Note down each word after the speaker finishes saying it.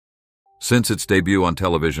Since its debut on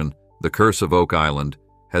television, The Curse of Oak Island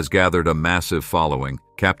has gathered a massive following,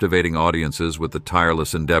 captivating audiences with the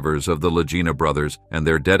tireless endeavors of the Lagina Brothers and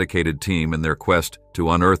their dedicated team in their quest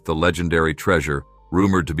to unearth the legendary treasure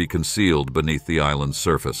rumored to be concealed beneath the island's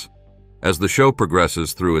surface. As the show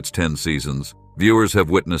progresses through its 10 seasons, viewers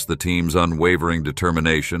have witnessed the team's unwavering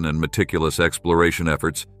determination and meticulous exploration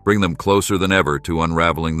efforts bring them closer than ever to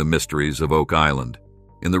unraveling the mysteries of Oak Island.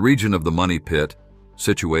 In the region of the Money Pit,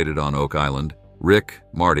 situated on Oak Island, Rick,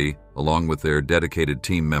 Marty, along with their dedicated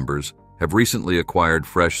team members, have recently acquired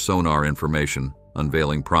fresh sonar information,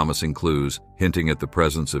 unveiling promising clues hinting at the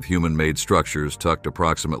presence of human-made structures tucked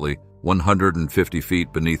approximately 150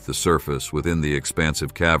 feet beneath the surface within the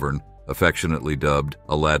expansive cavern, affectionately dubbed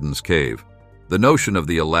Aladdin's Cave. The notion of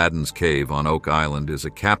the Aladdin's Cave on Oak Island is a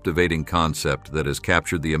captivating concept that has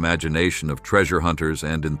captured the imagination of treasure hunters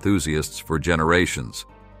and enthusiasts for generations.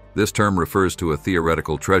 This term refers to a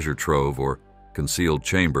theoretical treasure trove or concealed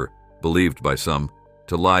chamber, believed by some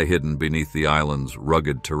to lie hidden beneath the island's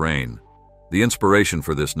rugged terrain. The inspiration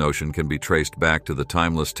for this notion can be traced back to the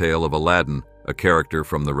timeless tale of Aladdin, a character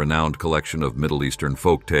from the renowned collection of Middle Eastern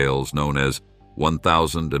folk tales known as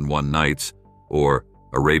 1001 Nights or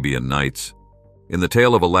Arabian Nights. In the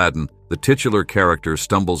tale of Aladdin, the titular character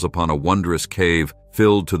stumbles upon a wondrous cave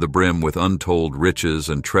filled to the brim with untold riches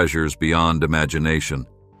and treasures beyond imagination.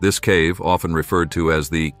 This cave, often referred to as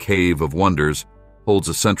the Cave of Wonders, holds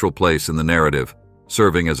a central place in the narrative,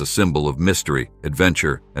 serving as a symbol of mystery,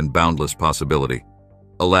 adventure, and boundless possibility.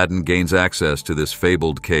 Aladdin gains access to this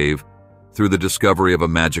fabled cave through the discovery of a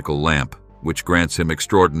magical lamp, which grants him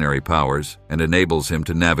extraordinary powers and enables him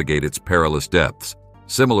to navigate its perilous depths.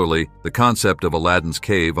 Similarly, the concept of Aladdin's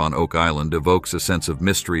Cave on Oak Island evokes a sense of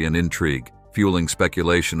mystery and intrigue, fueling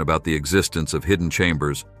speculation about the existence of hidden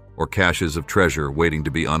chambers or caches of treasure waiting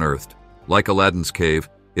to be unearthed. Like Aladdin's Cave,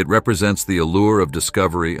 it represents the allure of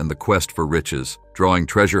discovery and the quest for riches, drawing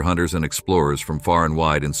treasure hunters and explorers from far and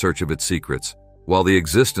wide in search of its secrets. While the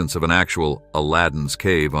existence of an actual Aladdin's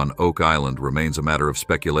Cave on Oak Island remains a matter of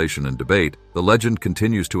speculation and debate, the legend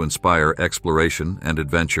continues to inspire exploration and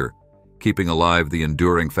adventure, keeping alive the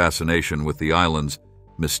enduring fascination with the island's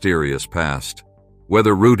mysterious past.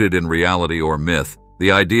 Whether rooted in reality or myth,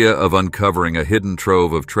 the idea of uncovering a hidden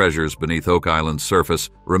trove of treasures beneath Oak Island's surface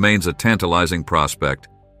remains a tantalizing prospect,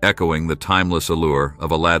 echoing the timeless allure of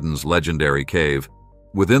Aladdin's legendary cave.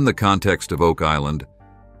 Within the context of Oak Island,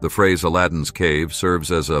 the phrase Aladdin's Cave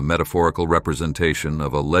serves as a metaphorical representation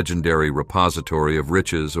of a legendary repository of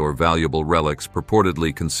riches or valuable relics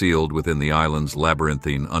purportedly concealed within the island's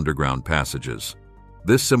labyrinthine underground passages.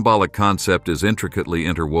 This symbolic concept is intricately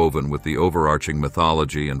interwoven with the overarching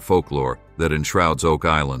mythology and folklore that enshrouds Oak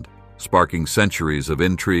Island, sparking centuries of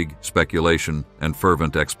intrigue, speculation, and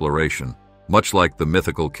fervent exploration. Much like the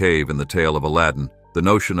mythical cave in the tale of Aladdin, the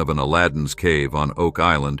notion of an Aladdin's Cave on Oak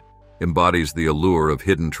Island embodies the allure of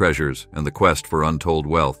hidden treasures and the quest for untold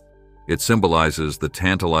wealth. It symbolizes the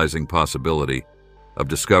tantalizing possibility of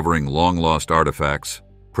discovering long-lost artifacts,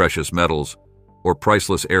 precious metals, or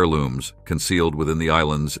priceless heirlooms concealed within the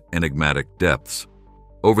island's enigmatic depths.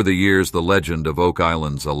 Over the years, the legend of Oak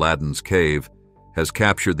Island's Aladdin's Cave has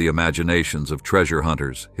captured the imaginations of treasure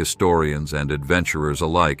hunters, historians, and adventurers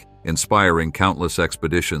alike, inspiring countless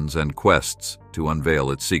expeditions and quests to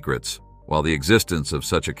unveil its secrets. While the existence of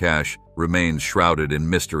such a cache remains shrouded in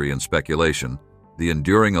mystery and speculation, the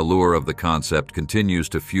enduring allure of the concept continues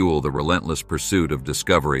to fuel the relentless pursuit of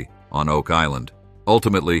discovery on Oak Island.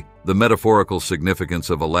 Ultimately, the metaphorical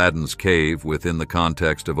significance of Aladdin's Cave within the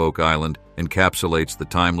context of Oak Island encapsulates the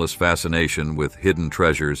timeless fascination with hidden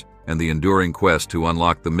treasures and the enduring quest to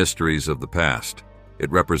unlock the mysteries of the past.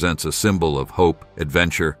 It represents a symbol of hope,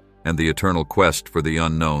 adventure, and the eternal quest for the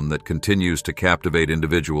unknown that continues to captivate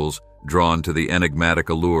individuals drawn to the enigmatic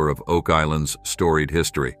allure of Oak Island's storied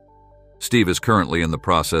history. Steve is currently in the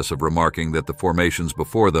process of remarking that the formations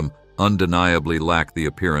before them undeniably lack the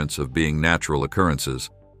appearance of being natural occurrences.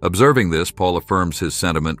 Observing this, Paul affirms his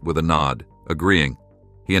sentiment with a nod, agreeing.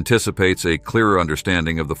 He anticipates a clearer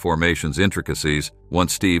understanding of the formation's intricacies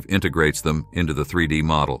once Steve integrates them into the 3D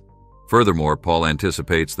model. Furthermore, Paul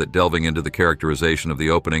anticipates that delving into the characterization of the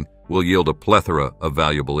opening will yield a plethora of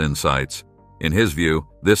valuable insights. In his view,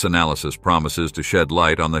 this analysis promises to shed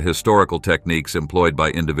light on the historical techniques employed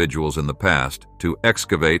by individuals in the past to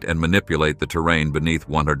excavate and manipulate the terrain beneath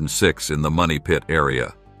 106 in the Money Pit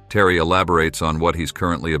area. Terry elaborates on what he's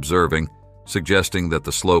currently observing, suggesting that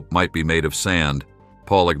the slope might be made of sand.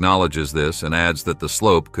 Paul acknowledges this and adds that the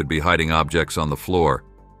slope could be hiding objects on the floor.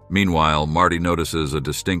 Meanwhile, Marty notices a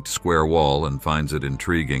distinct square wall and finds it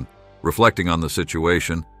intriguing. Reflecting on the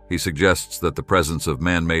situation, He suggests that the presence of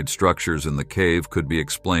man-made structures in the cave could be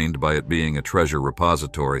explained by it being a treasure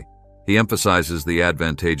repository. He emphasizes the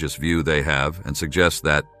advantageous view they have and suggests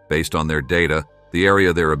that, based on their data, the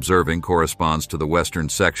area they're observing corresponds to the western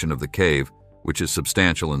section of the cave, which is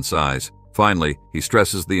substantial in size. Finally, he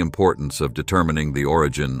stresses the importance of determining the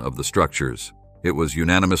origin of the structures. It was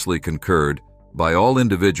unanimously concurred by all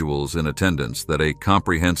individuals in attendance that a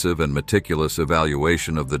comprehensive and meticulous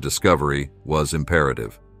evaluation of the discovery was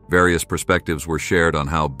imperative. Various perspectives were shared on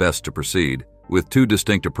how best to proceed, with two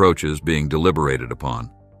distinct approaches being deliberated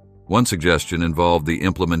upon. One suggestion involved the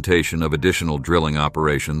implementation of additional drilling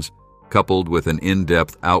operations, coupled with an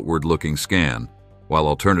in-depth outward-looking scan, while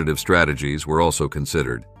alternative strategies were also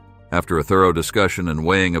considered. After a thorough discussion and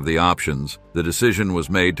weighing of the options, the decision was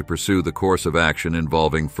made to pursue the course of action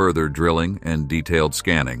involving further drilling and detailed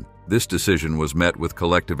scanning. This decision was met with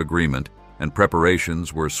collective agreement, and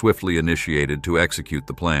preparations were swiftly initiated to execute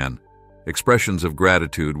the plan. Expressions of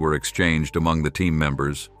gratitude were exchanged among the team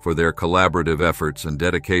members for their collaborative efforts and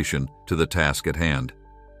dedication to the task at hand.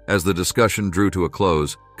 As the discussion drew to a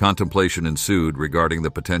close, contemplation ensued regarding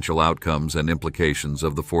the potential outcomes and implications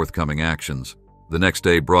of the forthcoming actions. The next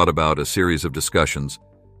day brought about a series of discussions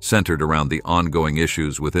centered around the ongoing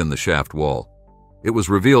issues within the shaft wall. It was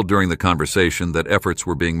revealed during the conversation that efforts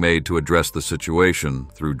were being made to address the situation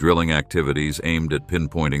through drilling activities aimed at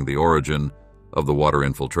pinpointing the origin of the water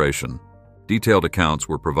infiltration. Detailed accounts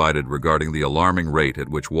were provided regarding the alarming rate at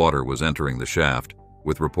which water was entering the shaft,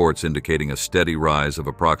 with reports indicating a steady rise of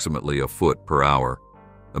approximately a foot per hour.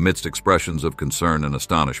 Amidst expressions of concern and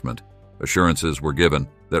astonishment, assurances were given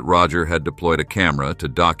that Roger had deployed a camera to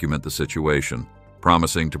document the situation,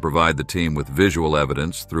 promising to provide the team with visual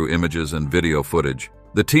evidence through images and video footage.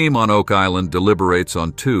 The team on Oak Island deliberates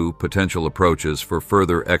on two potential approaches for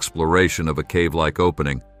further exploration of a cave-like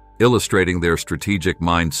opening, illustrating their strategic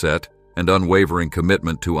mindset and unwavering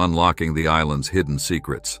commitment to unlocking the island's hidden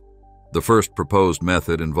secrets. The first proposed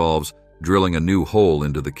method involves drilling a new hole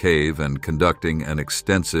into the cave and conducting an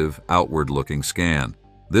extensive, outward-looking scan.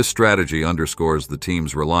 This strategy underscores the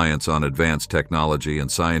team's reliance on advanced technology and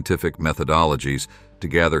scientific methodologies to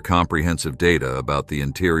gather comprehensive data about the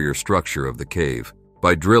interior structure of the cave.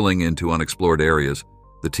 By drilling into unexplored areas,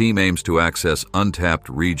 the team aims to access untapped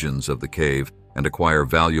regions of the cave and acquire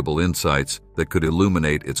valuable insights that could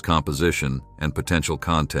illuminate its composition and potential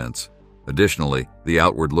contents. Additionally, the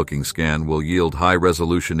outward-looking scan will yield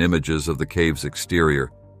high-resolution images of the cave's exterior,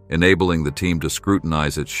 enabling the team to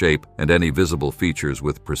scrutinize its shape and any visible features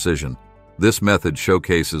with precision. This method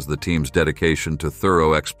showcases the team's dedication to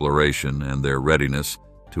thorough exploration and their readiness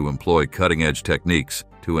to employ cutting-edge techniques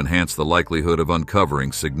to enhance the likelihood of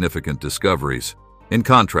uncovering significant discoveries. In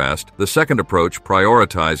contrast, the second approach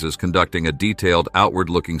prioritizes conducting a detailed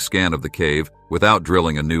outward-looking scan of the cave without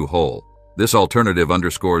drilling a new hole. This alternative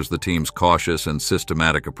underscores the team's cautious and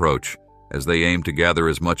systematic approach, as they aim to gather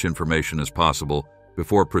as much information as possible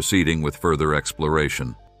before proceeding with further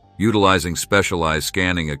exploration. Utilizing specialized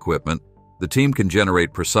scanning equipment, the team can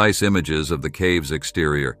generate precise images of the cave's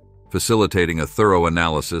exterior, facilitating a thorough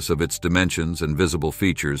analysis of its dimensions and visible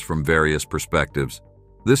features from various perspectives.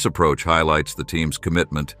 This approach highlights the team's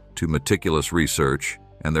commitment to meticulous research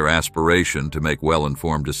and their aspiration to make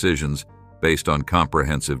well-informed decisions based on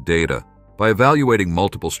comprehensive data. By evaluating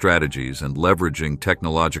multiple strategies and leveraging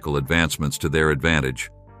technological advancements to their advantage,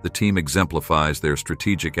 the team exemplifies their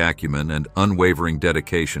strategic acumen and unwavering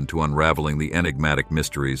dedication to unraveling the enigmatic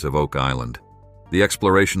mysteries of Oak Island. The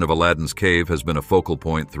exploration of Aladdin's Cave has been a focal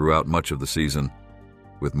point throughout much of the season,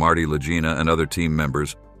 with Marty Lagina and other team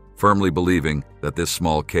members firmly believing that this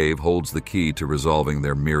small cave holds the key to resolving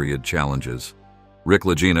their myriad challenges. Rick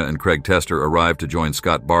Lagina and Craig Tester arrived to join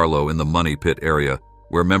Scott Barlow in the Money Pit area,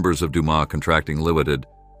 where members of Dumas Contracting Limited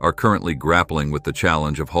are currently grappling with the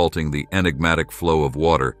challenge of halting the enigmatic flow of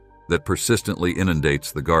water that persistently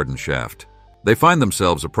inundates the garden shaft. They find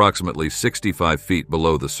themselves approximately 65 feet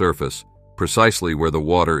below the surface, precisely where the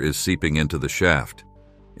water is seeping into the shaft.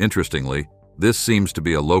 Interestingly, this seems to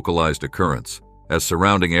be a localized occurrence, as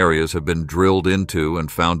surrounding areas have been drilled into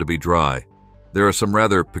and found to be dry. There are some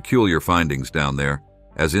rather peculiar findings down there,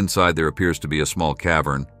 as inside there appears to be a small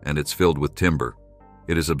cavern and it's filled with timber.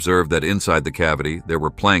 It is observed that inside the cavity there were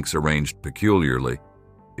planks arranged peculiarly.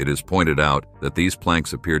 It is pointed out that these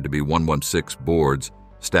planks appeared to be 116 boards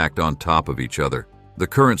stacked on top of each other. The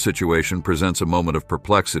current situation presents a moment of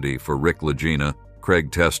perplexity for Rick Lagina,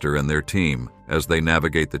 Craig Tester, and their team as they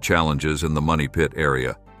navigate the challenges in the Money Pit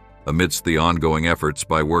area, amidst the ongoing efforts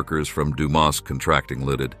by workers from Dumas Contracting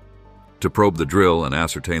Limited to probe the drill and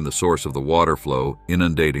ascertain the source of the water flow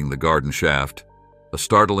inundating the garden shaft. A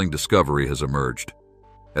startling discovery has emerged.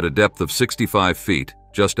 At a depth of 65 feet,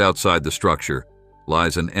 just outside the structure,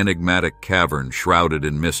 lies an enigmatic cavern shrouded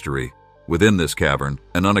in mystery. Within this cavern,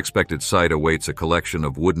 an unexpected sight awaits a collection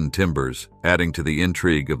of wooden timbers, adding to the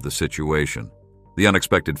intrigue of the situation. The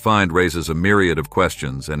unexpected find raises a myriad of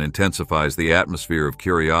questions and intensifies the atmosphere of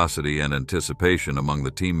curiosity and anticipation among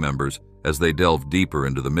the team members as they delve deeper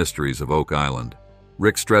into the mysteries of Oak Island.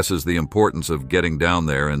 Rick stresses the importance of getting down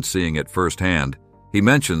there and seeing it firsthand. He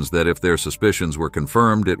mentions that if their suspicions were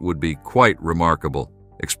confirmed, it would be quite remarkable.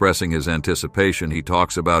 Expressing his anticipation, he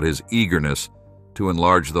talks about his eagerness to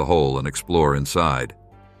enlarge the hole and explore inside.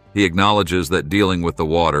 He acknowledges that dealing with the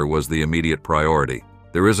water was the immediate priority.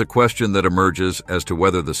 There is a question that emerges as to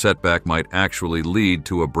whether the setback might actually lead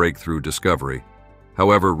to a breakthrough discovery.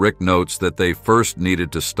 However, Rick notes that they first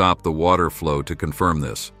needed to stop the water flow to confirm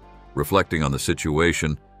this. Reflecting on the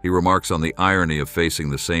situation, he remarks on the irony of facing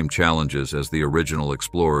the same challenges as the original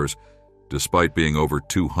explorers, despite being over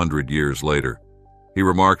 200 years later. He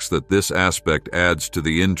remarks that this aspect adds to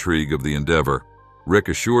the intrigue of the endeavor. Rick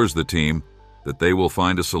assures the team that they will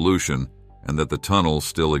find a solution and that the tunnel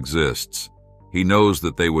still exists. He knows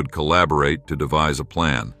that they would collaborate to devise a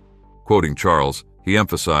plan. Quoting Charles, he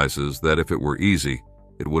emphasizes that if it were easy,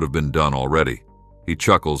 it would have been done already. He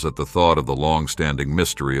chuckles at the thought of the long-standing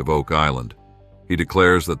mystery of Oak Island. He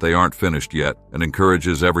declares that they aren't finished yet and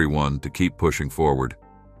encourages everyone to keep pushing forward.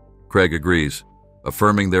 Craig agrees,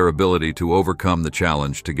 affirming their ability to overcome the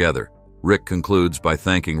challenge together. Rick concludes by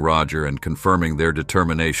thanking Roger and confirming their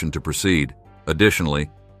determination to proceed. Additionally,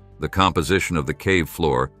 the composition of the cave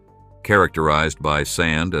floor, characterized by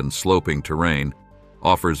sand and sloping terrain,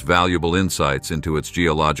 offers valuable insights into its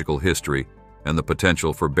geological history and the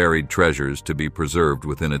potential for buried treasures to be preserved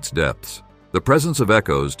within its depths. The presence of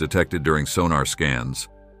echoes detected during sonar scans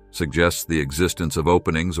suggests the existence of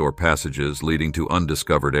openings or passages leading to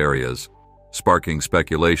undiscovered areas, sparking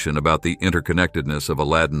speculation about the interconnectedness of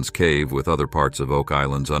Aladdin's cave with other parts of Oak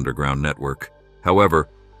Island's underground network. However,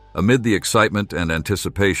 amid the excitement and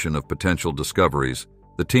anticipation of potential discoveries,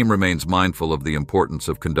 the team remains mindful of the importance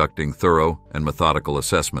of conducting thorough and methodical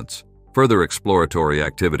assessments. Further exploratory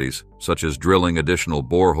activities, such as drilling additional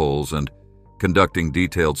boreholes and conducting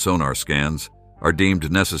detailed sonar scans, are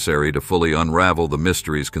deemed necessary to fully unravel the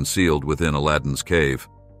mysteries concealed within Aladdin's cave.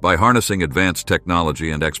 By harnessing advanced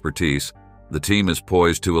technology and expertise, the team is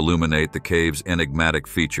poised to illuminate the cave's enigmatic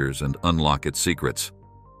features and unlock its secrets.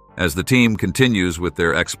 As the team continues with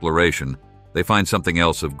their exploration, they find something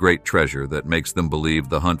else of great treasure that makes them believe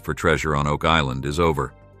the hunt for treasure on Oak Island is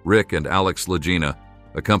over. Rick and Alex Lagina,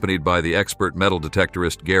 accompanied by the expert metal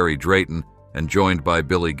detectorist Gary Drayton and joined by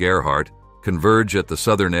Billy Gerhardt, converge at the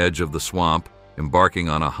southern edge of the swamp, embarking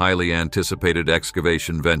on a highly anticipated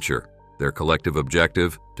excavation venture. Their collective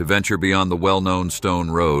objective: to venture beyond the well-known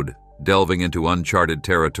stone road, delving into uncharted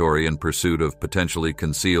territory in pursuit of potentially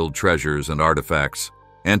concealed treasures and artifacts.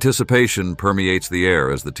 Anticipation permeates the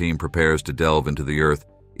air as the team prepares to delve into the earth,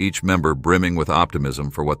 each member brimming with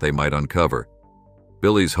optimism for what they might uncover.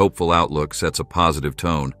 Billy's hopeful outlook sets a positive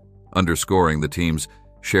tone, underscoring the team's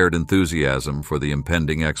shared enthusiasm for the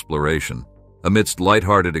impending exploration. Amidst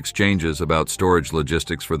lighthearted exchanges about storage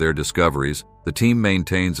logistics for their discoveries, the team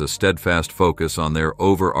maintains a steadfast focus on their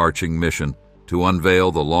overarching mission to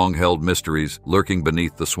unveil the long-held mysteries lurking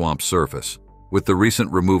beneath the swamp's surface. With the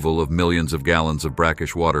recent removal of millions of gallons of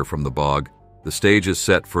brackish water from the bog, the stage is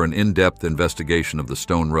set for an in-depth investigation of the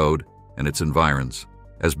stone road and its environs.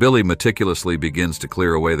 As Billy meticulously begins to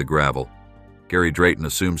clear away the gravel, Gary Drayton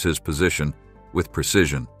assumes his position with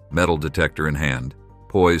precision, metal detector in hand,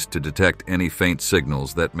 poised to detect any faint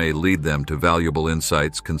signals that may lead them to valuable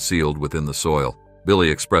insights concealed within the soil. Billy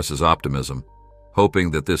expresses optimism,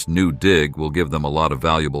 hoping that this new dig will give them a lot of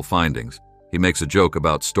valuable findings. He makes a joke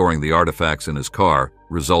about storing the artifacts in his car,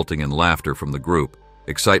 resulting in laughter from the group.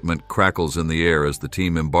 Excitement crackles in the air as the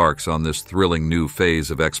team embarks on this thrilling new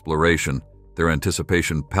phase of exploration, their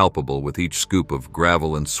anticipation palpable with each scoop of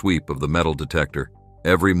gravel and sweep of the metal detector.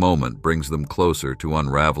 Every moment brings them closer to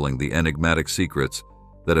unraveling the enigmatic secrets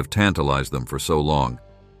that have tantalized them for so long,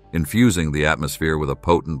 infusing the atmosphere with a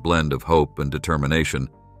potent blend of hope and determination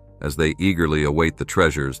as they eagerly await the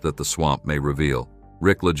treasures that the swamp may reveal.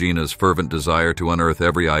 Rick Lagina's fervent desire to unearth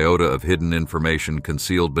every iota of hidden information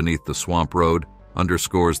concealed beneath the swamp road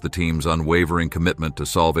underscores the team's unwavering commitment to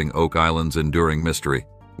solving Oak Island's enduring mystery.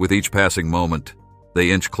 With each passing moment, they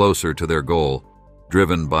inch closer to their goal,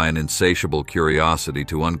 driven by an insatiable curiosity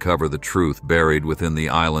to uncover the truth buried within the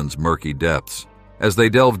island's murky depths. As they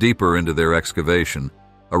delve deeper into their excavation,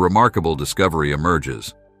 a remarkable discovery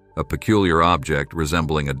emerges: a peculiar object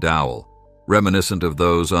resembling a dowel, reminiscent of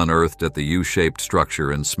those unearthed at the U-shaped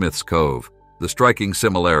structure in Smith's Cove. The striking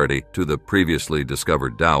similarity to the previously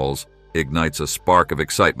discovered dowels ignites a spark of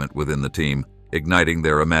excitement within the team, igniting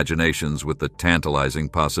their imaginations with the tantalizing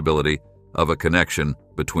possibility of a connection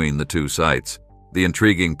between the two sites. The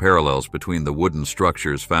intriguing parallels between the wooden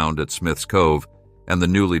structures found at Smith's Cove and the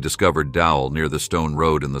newly discovered dowel near the stone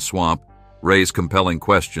road in the swamp raise compelling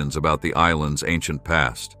questions about the island's ancient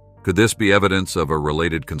past. Could this be evidence of a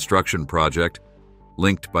related construction project,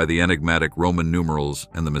 linked by the enigmatic Roman numerals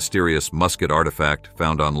and the mysterious musket artifact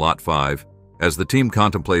found on Lot 5? As the team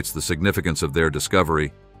contemplates the significance of their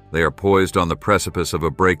discovery, they are poised on the precipice of a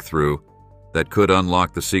breakthrough that could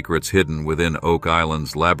unlock the secrets hidden within Oak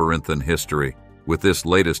Island's labyrinthine history. With this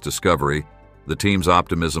latest discovery, the team's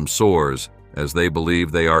optimism soars as they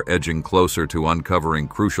believe they are edging closer to uncovering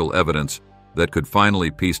crucial evidence that could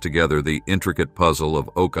finally piece together the intricate puzzle of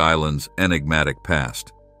Oak Island's enigmatic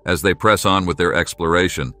past. As they press on with their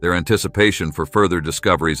exploration, their anticipation for further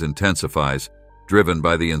discoveries intensifies, driven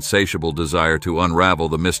by the insatiable desire to unravel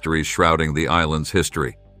the mysteries shrouding the island's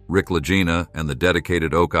history. Rick Lagina and the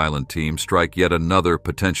dedicated Oak Island team strike yet another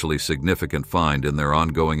potentially significant find in their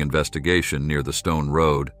ongoing investigation near the stone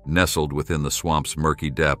road, nestled within the swamp's murky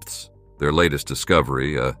depths. Their latest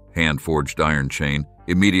discovery, a hand-forged iron chain,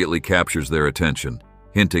 immediately captures their attention,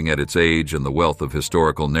 hinting at its age and the wealth of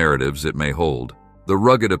historical narratives it may hold. The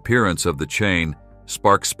rugged appearance of the chain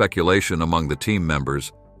sparks speculation among the team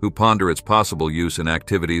members, who ponder its possible use in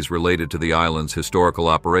activities related to the island's historical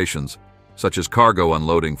operations, such as cargo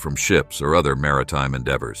unloading from ships or other maritime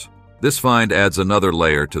endeavors. This find adds another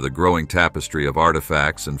layer to the growing tapestry of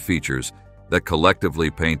artifacts and features that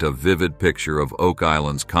collectively paint a vivid picture of Oak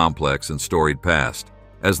Island's complex and storied past.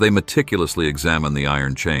 As they meticulously examine the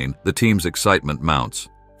iron chain, the team's excitement mounts,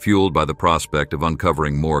 fueled by the prospect of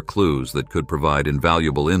uncovering more clues that could provide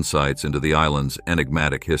invaluable insights into the island's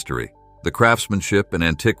enigmatic history. The craftsmanship and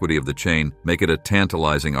antiquity of the chain make it a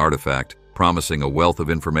tantalizing artifact, promising a wealth of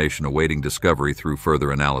information awaiting discovery through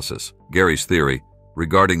further analysis. Gary's theory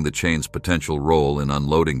regarding the chain's potential role in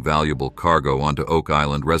unloading valuable cargo onto Oak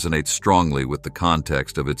Island resonates strongly with the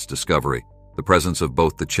context of its discovery. The presence of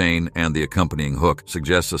both the chain and the accompanying hook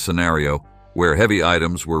suggests a scenario where heavy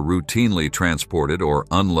items were routinely transported or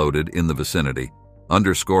unloaded in the vicinity,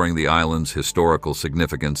 underscoring the island's historical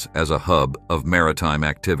significance as a hub of maritime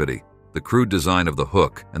activity. The crude design of the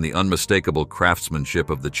hook and the unmistakable craftsmanship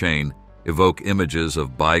of the chain evoke images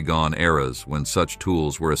of bygone eras when such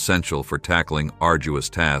tools were essential for tackling arduous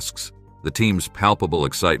tasks. The team's palpable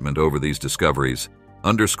excitement over these discoveries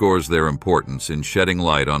underscores their importance in shedding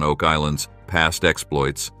light on Oak Island's past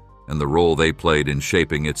exploits and the role they played in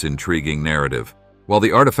shaping its intriguing narrative. While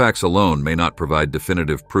the artifacts alone may not provide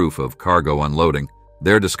definitive proof of cargo unloading,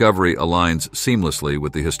 their discovery aligns seamlessly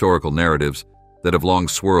with the historical narratives that have long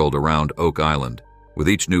swirled around Oak Island. With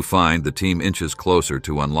each new find, the team inches closer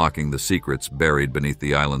to unlocking the secrets buried beneath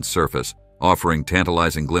the island's surface, offering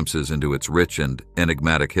tantalizing glimpses into its rich and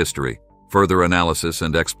enigmatic history. Further analysis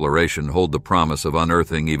and exploration hold the promise of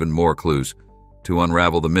unearthing even more clues to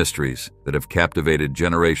unravel the mysteries that have captivated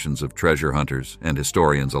generations of treasure hunters and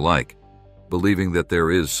historians alike. Believing that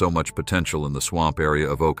there is so much potential in the swamp area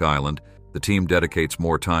of Oak Island, the team dedicates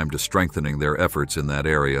more time to strengthening their efforts in that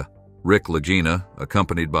area. Rick Lagina,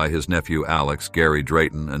 accompanied by his nephew Alex, Gary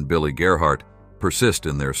Drayton, and Billy Gerhardt, persist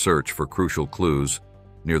in their search for crucial clues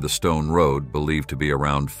near the stone road believed to be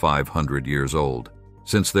around 500 years old.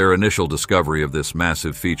 Since their initial discovery of this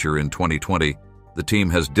massive feature in 2020, the team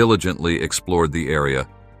has diligently explored the area,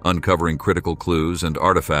 uncovering critical clues and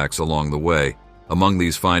artifacts along the way. Among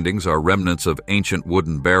these findings are remnants of ancient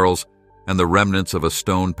wooden barrels and the remnants of a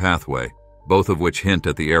stone pathway, both of which hint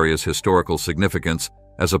at the area's historical significance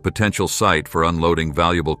as a potential site for unloading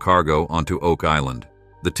valuable cargo onto Oak Island.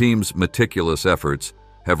 The team's meticulous efforts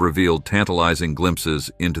have revealed tantalizing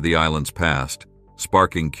glimpses into the island's past,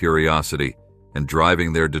 sparking curiosity and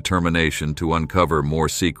driving their determination to uncover more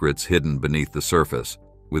secrets hidden beneath the surface.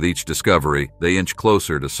 With each discovery, they inch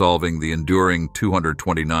closer to solving the enduring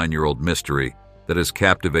 229-year-old mystery that has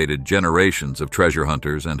captivated generations of treasure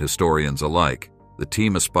hunters and historians alike. The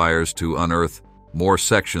team aspires to unearth more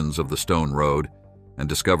sections of the stone road and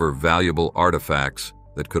discover valuable artifacts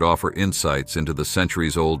that could offer insights into the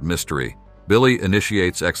centuries-old mystery. Billy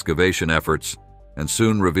initiates excavation efforts and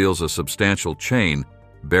soon reveals a substantial chain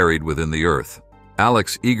buried within the earth.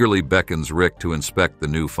 Alex eagerly beckons Rick to inspect the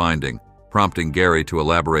new finding, prompting Gary to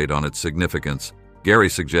elaborate on its significance. Gary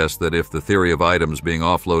suggests that if the theory of items being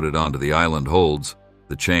offloaded onto the island holds,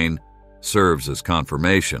 the chain serves as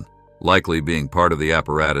confirmation, likely being part of the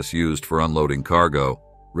apparatus used for unloading cargo.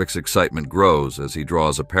 Rick's excitement grows as he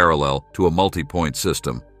draws a parallel to a multi-point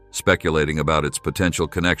system, speculating about its potential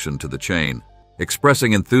connection to the chain.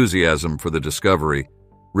 Expressing enthusiasm for the discovery,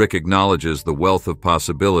 Rick acknowledges the wealth of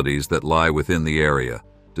possibilities that lie within the area.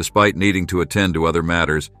 Despite needing to attend to other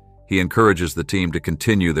matters, he encourages the team to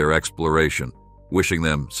continue their exploration, wishing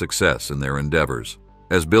them success in their endeavors.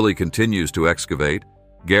 As Billy continues to excavate,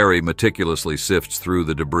 Gary meticulously sifts through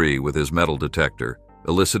the debris with his metal detector,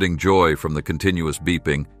 eliciting joy from the continuous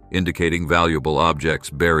beeping, indicating valuable objects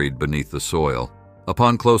buried beneath the soil.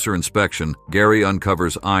 Upon closer inspection, Gary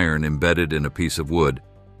uncovers iron embedded in a piece of wood,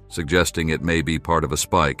 suggesting it may be part of a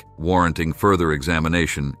spike, warranting further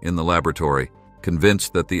examination in the laboratory.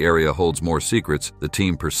 Convinced that the area holds more secrets, the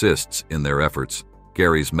team persists in their efforts.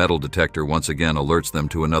 Gary's metal detector once again alerts them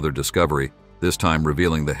to another discovery, this time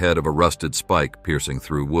revealing the head of a rusted spike piercing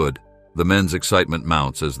through wood. The men's excitement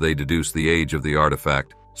mounts as they deduce the age of the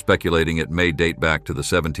artifact, speculating it may date back to the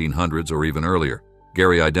 1700s or even earlier.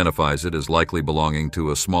 Gary identifies it as likely belonging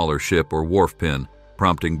to a smaller ship or wharf pin,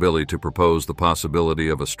 prompting Billy to propose the possibility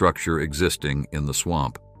of a structure existing in the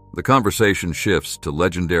swamp. The conversation shifts to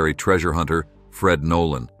legendary treasure hunter Fred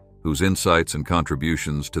Nolan, whose insights and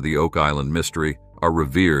contributions to the Oak Island mystery are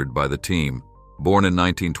revered by the team. Born in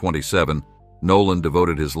 1927, Nolan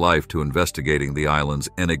devoted his life to investigating the island's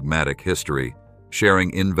enigmatic history,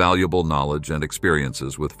 sharing invaluable knowledge and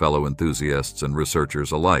experiences with fellow enthusiasts and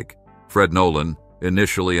researchers alike. Fred Nolan,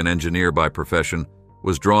 initially an engineer by profession,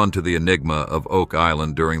 was drawn to the enigma of Oak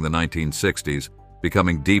Island during the 1960s,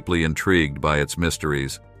 becoming deeply intrigued by its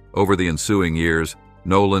mysteries. Over the ensuing years,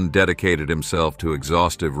 Nolan dedicated himself to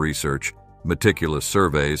exhaustive research, meticulous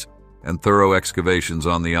surveys, and thorough excavations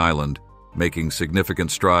on the island, making significant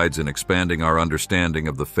strides in expanding our understanding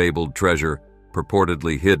of the fabled treasure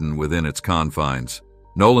purportedly hidden within its confines.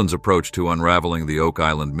 Nolan's approach to unraveling the Oak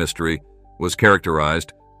Island mystery was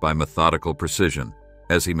characterized by methodical precision,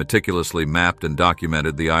 as he meticulously mapped and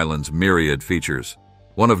documented the island's myriad features.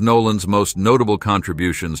 One of Nolan's most notable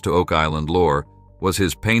contributions to Oak Island lore was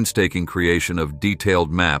his painstaking creation of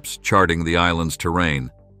detailed maps charting the island's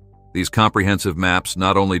terrain. These comprehensive maps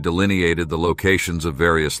not only delineated the locations of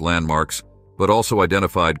various landmarks, but also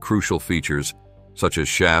identified crucial features such as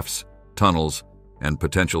shafts, tunnels, and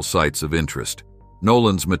potential sites of interest.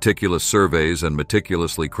 Nolan's meticulous surveys and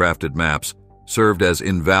meticulously crafted maps served as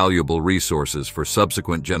invaluable resources for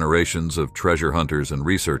subsequent generations of treasure hunters and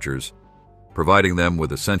researchers, providing them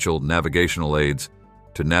with essential navigational aids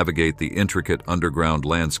to navigate the intricate underground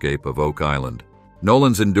landscape of Oak Island.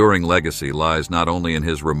 Nolan's enduring legacy lies not only in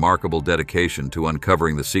his remarkable dedication to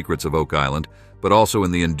uncovering the secrets of Oak Island, but also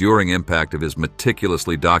in the enduring impact of his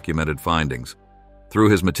meticulously documented findings. Through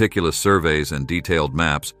his meticulous surveys and detailed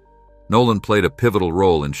maps, Nolan played a pivotal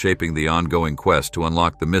role in shaping the ongoing quest to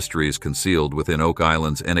unlock the mysteries concealed within Oak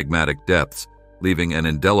Island's enigmatic depths, leaving an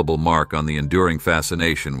indelible mark on the enduring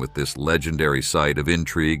fascination with this legendary site of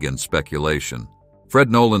intrigue and speculation.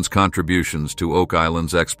 Fred Nolan's contributions to Oak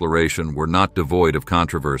Island's exploration were not devoid of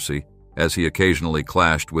controversy, as he occasionally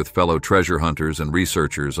clashed with fellow treasure hunters and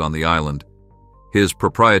researchers on the island. His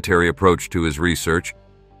proprietary approach to his research,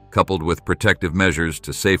 coupled with protective measures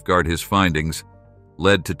to safeguard his findings,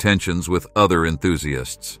 led to tensions with other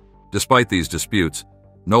enthusiasts. Despite these disputes,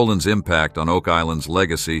 Nolan's impact on Oak Island's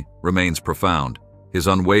legacy remains profound. His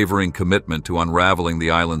unwavering commitment to unraveling the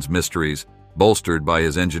island's mysteries, bolstered by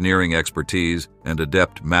his engineering expertise and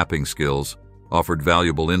adept mapping skills, offered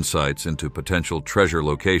valuable insights into potential treasure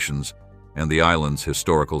locations and the island's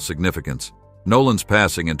historical significance. Nolan's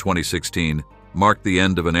passing in 2016 marked the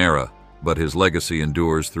end of an era, but his legacy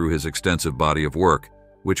endures through his extensive body of work,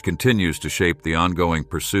 which continues to shape the ongoing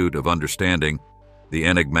pursuit of understanding the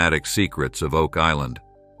enigmatic secrets of Oak Island.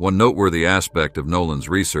 One noteworthy aspect of Nolan's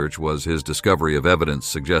research was his discovery of evidence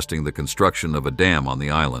suggesting the construction of a dam on the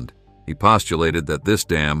island. He postulated that this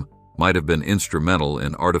dam might have been instrumental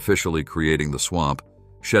in artificially creating the swamp,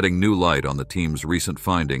 shedding new light on the team's recent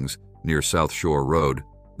findings near South Shore Road.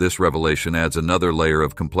 This revelation adds another layer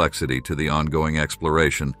of complexity to the ongoing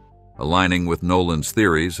exploration, aligning with Nolan's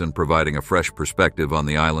theories and providing a fresh perspective on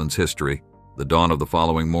the island's history. The dawn of the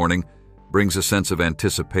following morning brings a sense of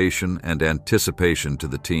anticipation to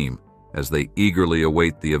the team as they eagerly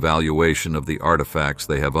await the evaluation of the artifacts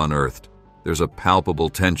they have unearthed. There's a palpable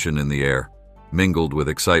tension in the air, mingled with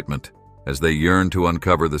excitement, as they yearn to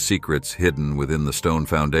uncover the secrets hidden within the stone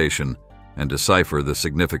foundation and decipher the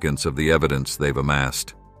significance of the evidence they've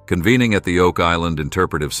amassed. Convening at the Oak Island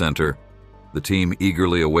Interpretive Center, the team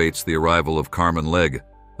eagerly awaits the arrival of Carmen Legg,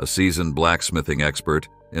 a seasoned blacksmithing expert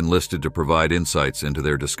enlisted to provide insights into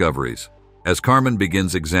their discoveries. As Carmen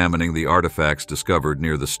begins examining the artifacts discovered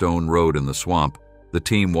near the stone road in the swamp, the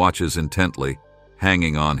team watches intently,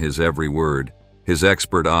 hanging on his every word. His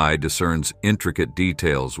expert eye discerns intricate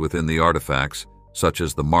details within the artifacts, such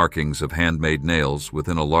as the markings of handmade nails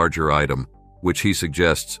within a larger item, which he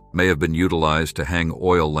suggests may have been utilized to hang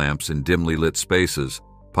oil lamps in dimly lit spaces,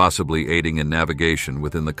 possibly aiding in navigation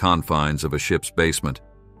within the confines of a ship's basement.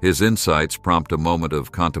 His insights prompt a moment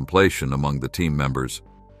of contemplation among the team members,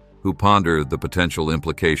 who ponder the potential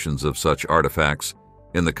implications of such artifacts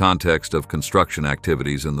in the context of construction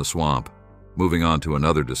activities in the swamp. Moving on to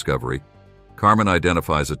another discovery, Carmen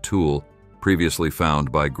identifies a tool previously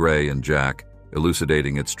found by Gray and Jack,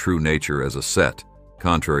 elucidating its true nature as a set,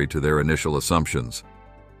 contrary to their initial assumptions.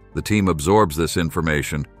 The team absorbs this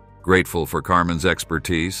information, grateful for Carmen's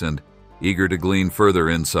expertise and eager to glean further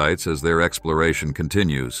insights as their exploration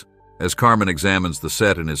continues. As Carmen examines the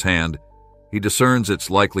set in his hand, he discerns its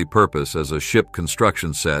likely purpose as a ship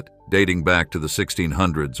construction set dating back to the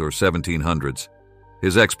 1600s or 1700s.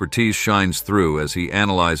 His expertise shines through as he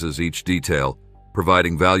analyzes each detail,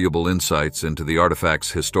 providing valuable insights into the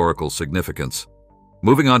artifact's historical significance.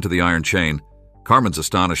 Moving on to the iron chain, Carmen's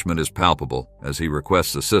astonishment is palpable as he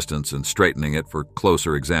requests assistance in straightening it for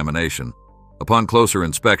closer examination. Upon closer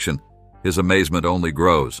inspection, his amazement only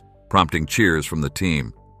grows, prompting cheers from the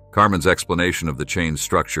team. Carmen's explanation of the chain's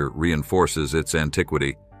structure reinforces its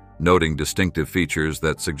antiquity, noting distinctive features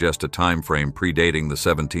that suggest a time frame predating the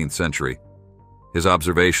 17th century. His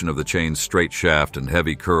observation of the chain's straight shaft and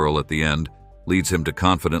heavy curl at the end leads him to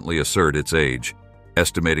confidently assert its age,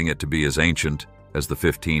 estimating it to be as ancient as the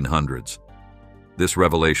 1500s. This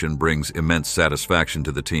revelation brings immense satisfaction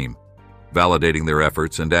to the team, validating their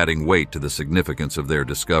efforts and adding weight to the significance of their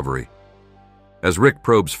discovery. As Rick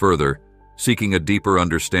probes further, seeking a deeper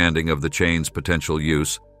understanding of the chain's potential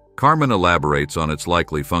use, Carmen elaborates on its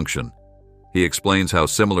likely function. He explains how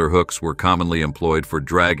similar hooks were commonly employed for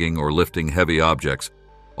dragging or lifting heavy objects,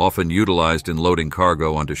 often utilized in loading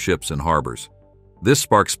cargo onto ships and harbors. This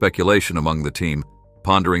sparks speculation among the team,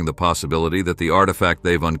 pondering the possibility that the artifact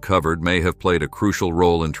they've uncovered may have played a crucial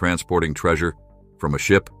role in transporting treasure from a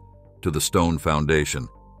ship to the stone foundation.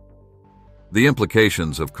 The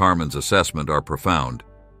implications of Carmen's assessment are profound,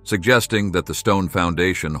 suggesting that the stone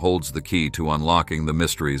foundation holds the key to unlocking the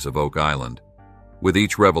mysteries of Oak Island. With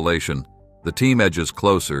each revelation, the team edges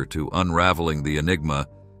closer to unraveling the enigma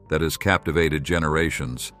that has captivated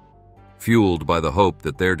generations, fueled by the hope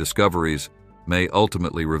that their discoveries may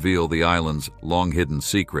ultimately reveal the island's long-hidden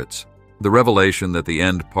secrets. The revelation that the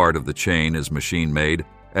end part of the chain is machine-made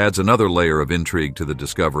adds another layer of intrigue to the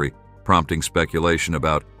discovery, prompting speculation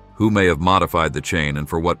about who may have modified the chain and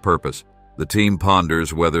for what purpose. The team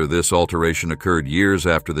ponders whether this alteration occurred years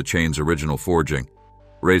after the chain's original forging,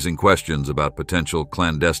 raising questions about potential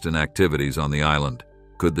clandestine activities on the island.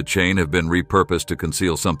 Could the chain have been repurposed to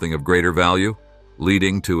conceal something of greater value,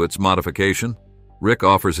 leading to its modification? Rick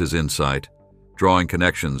offers his insight, drawing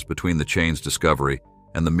connections between the chain's discovery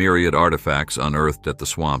and the myriad artifacts unearthed at the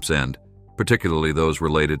swamp's end, particularly those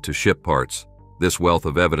related to ship parts. This wealth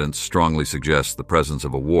of evidence strongly suggests the presence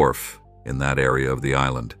of a wharf in that area of the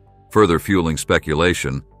island, further fueling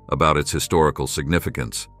speculation about its historical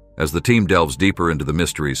significance. As the team delves deeper into the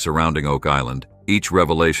mysteries surrounding Oak Island, each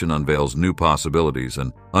revelation unveils new possibilities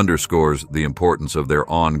and underscores the importance of their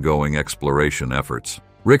ongoing exploration efforts.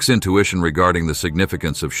 Rick's intuition regarding the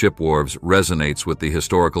significance of ship wharves resonates with the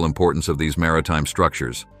historical importance of these maritime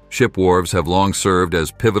structures. Ship wharves have long served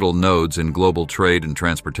as pivotal nodes in global trade and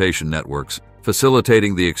transportation networks,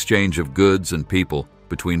 facilitating the exchange of goods and people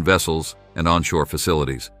between vessels and onshore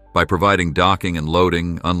facilities. By providing docking and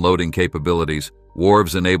loading, unloading capabilities,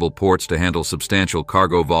 wharves enable ports to handle substantial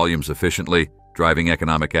cargo volumes efficiently, driving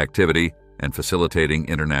economic activity and facilitating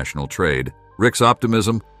international trade. Rick's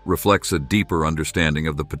optimism reflects a deeper understanding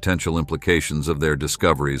of the potential implications of their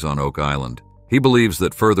discoveries on Oak Island. He believes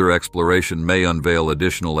that further exploration may unveil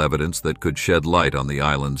additional evidence that could shed light on the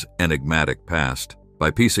island's enigmatic past.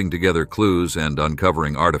 By piecing together clues and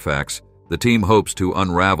uncovering artifacts, the team hopes to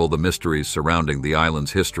unravel the mysteries surrounding the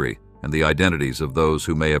island's history and the identities of those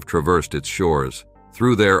who may have traversed its shores.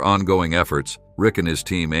 Through their ongoing efforts, Rick and his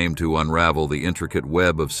team aim to unravel the intricate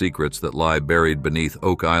web of secrets that lie buried beneath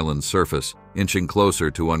Oak Island's surface, inching closer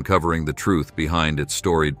to uncovering the truth behind its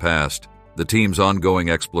storied past. The team's ongoing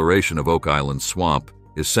exploration of Oak Island's swamp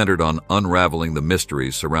is centered on unraveling the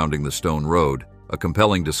mysteries surrounding the Stone Road, a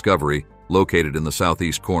compelling discovery located in the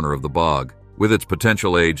southeast corner of the bog. With its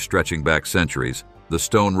potential age stretching back centuries, the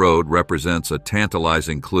Stone Road represents a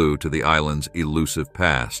tantalizing clue to the island's elusive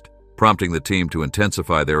past, prompting the team to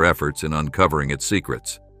intensify their efforts in uncovering its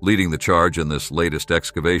secrets. Leading the charge in this latest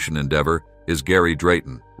excavation endeavor is Gary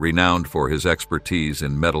Drayton, renowned for his expertise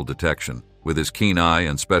in metal detection. With his keen eye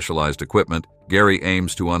and specialized equipment, Gary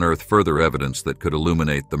aims to unearth further evidence that could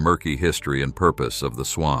illuminate the murky history and purpose of the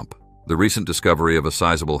swamp. The recent discovery of a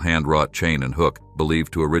sizable hand-wrought chain and hook,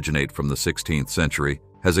 believed to originate from the 16th century,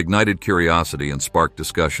 has ignited curiosity and sparked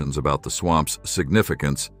discussions about the swamp's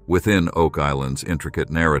significance within Oak Island's intricate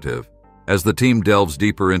narrative. As the team delves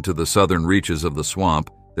deeper into the southern reaches of the swamp,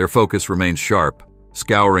 their focus remains sharp,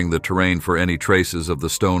 scouring the terrain for any traces of the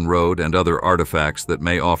stone road and other artifacts that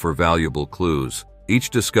may offer valuable clues. Each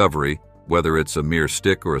discovery, whether it's a mere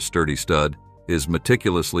stick or a sturdy stud, is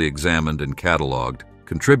meticulously examined and cataloged,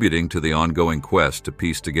 contributing to the ongoing quest to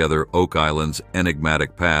piece together Oak Island's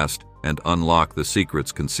enigmatic past and unlock the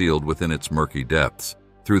secrets concealed within its murky depths.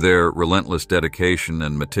 Through their relentless dedication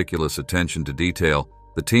and meticulous attention to detail,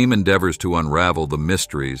 the team endeavors to unravel the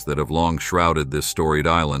mysteries that have long shrouded this storied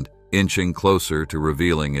island, inching closer to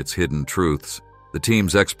revealing its hidden truths. The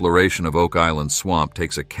team's exploration of Oak Island's swamp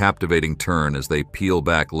takes a captivating turn as they peel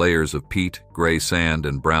back layers of peat, gray sand,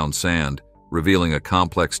 and brown sand, revealing a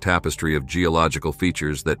complex tapestry of geological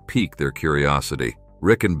features that pique their curiosity.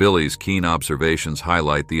 Rick and Billy's keen observations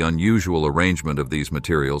highlight the unusual arrangement of these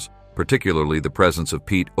materials, particularly the presence of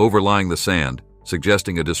peat overlying the sand,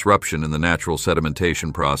 suggesting a disruption in the natural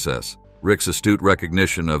sedimentation process. Rick's astute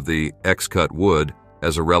recognition of the X-cut wood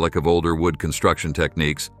as a relic of older wood construction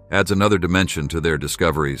techniques adds another dimension to their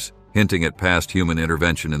discoveries, hinting at past human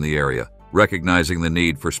intervention in the area. Recognizing the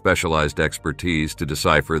need for specialized expertise to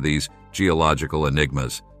decipher these geological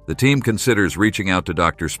enigmas, the team considers reaching out to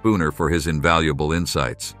Dr. Spooner for his invaluable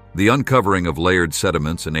insights. The uncovering of layered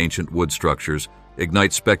sediments and ancient wood structures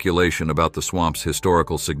ignites speculation about the swamp's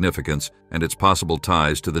historical significance and its possible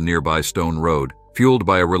ties to the nearby stone road. Fueled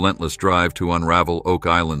by a relentless drive to unravel Oak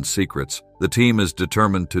Island's secrets, the team is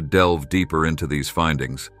determined to delve deeper into these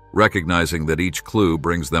findings, recognizing that each clue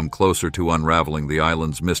brings them closer to unraveling the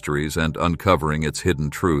island's mysteries and uncovering its hidden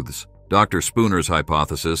truths. Dr. Spooner's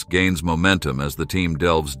hypothesis gains momentum as the team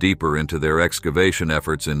delves deeper into their excavation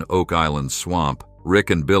efforts in Oak Island's swamp. Rick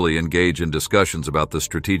and Billy engage in discussions about the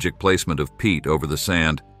strategic placement of peat over the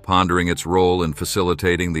sand, pondering its role in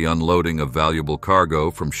facilitating the unloading of valuable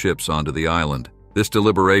cargo from ships onto the island. This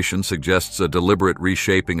deliberation suggests a deliberate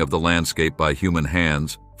reshaping of the landscape by human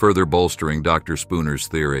hands, further bolstering Dr. Spooner's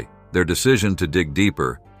theory. Their decision to dig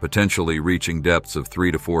deeper, potentially reaching depths of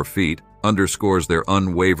 3 to 4 feet, underscores their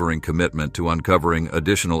unwavering commitment to uncovering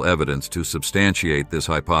additional evidence to substantiate this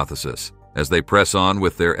hypothesis. As they press on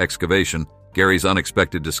with their excavation, Gary's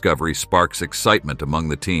unexpected discovery sparks excitement among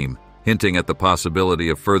the team, hinting at the possibility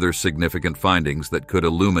of further significant findings that could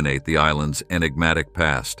illuminate the island's enigmatic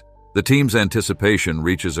past. The team's anticipation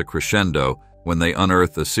reaches a crescendo when they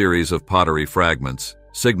unearth a series of pottery fragments,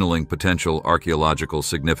 signaling potential archaeological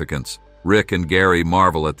significance. Rick and Gary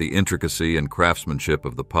marvel at the intricacy and craftsmanship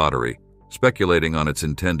of the pottery, speculating on its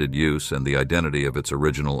intended use and the identity of its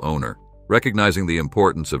original owner. Recognizing the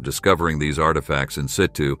importance of discovering these artifacts in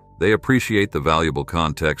situ, they appreciate the valuable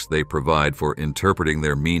context they provide for interpreting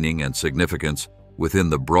their meaning and significance within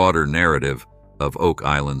the broader narrative of Oak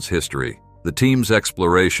Island's history. The team's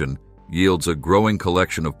exploration yields a growing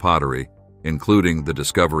collection of pottery, including the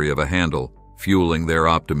discovery of a handle, fueling their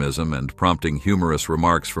optimism and prompting humorous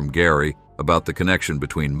remarks from Gary about the connection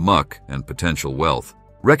between muck and potential wealth.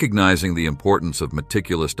 Recognizing the importance of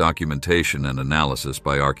meticulous documentation and analysis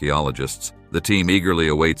by archaeologists, the team eagerly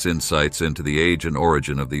awaits insights into the age and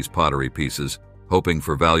origin of these pottery pieces, hoping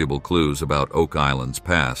for valuable clues about Oak Island's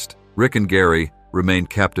past. Rick and Gary remain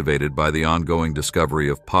captivated by the ongoing discovery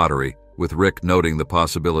of pottery, with Rick noting the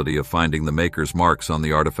possibility of finding the maker's marks on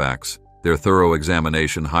the artifacts. Their thorough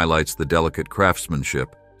examination highlights the delicate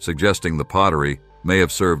craftsmanship, suggesting the pottery may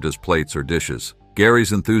have served as plates or dishes.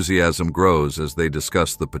 Gary's enthusiasm grows as they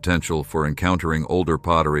discuss the potential for encountering older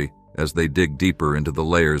pottery as they dig deeper into the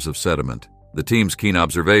layers of sediment. The team's keen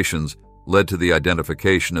observations led to the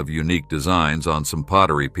identification of unique designs on some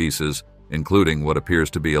pottery pieces, including what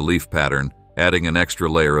appears to be a leaf pattern, adding an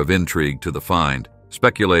extra layer of intrigue to the find.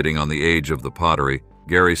 Speculating on the age of the pottery,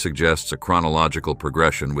 Gary suggests a chronological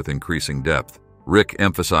progression with increasing depth. Rick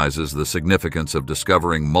emphasizes the significance of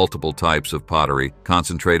discovering multiple types of pottery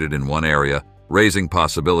concentrated in one area, raising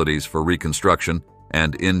possibilities for reconstruction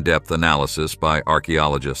and in-depth analysis by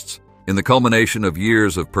archaeologists. In the culmination of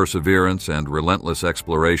years of perseverance and relentless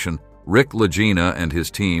exploration, Rick Lagina and his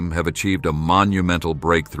team have achieved a monumental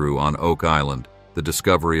breakthrough on Oak Island, the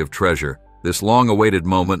discovery of treasure. This long-awaited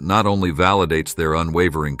moment not only validates their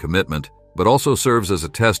unwavering commitment, but also serves as a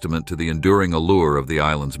testament to the enduring allure of the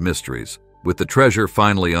island's mysteries. With the treasure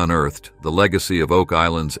finally unearthed, the legacy of Oak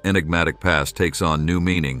Island's enigmatic past takes on new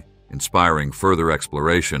meaning, inspiring further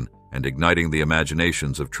exploration and igniting the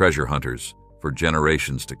imaginations of treasure hunters for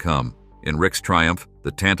generations to come. In Rick's triumph,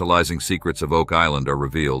 the tantalizing secrets of Oak Island are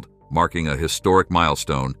revealed, marking a historic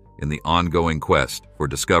milestone in the ongoing quest for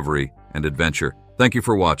discovery and adventure. Thank you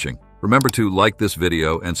for watching. Remember to like this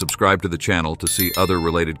video and subscribe to the channel to see other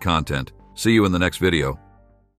related content. See you in the next video.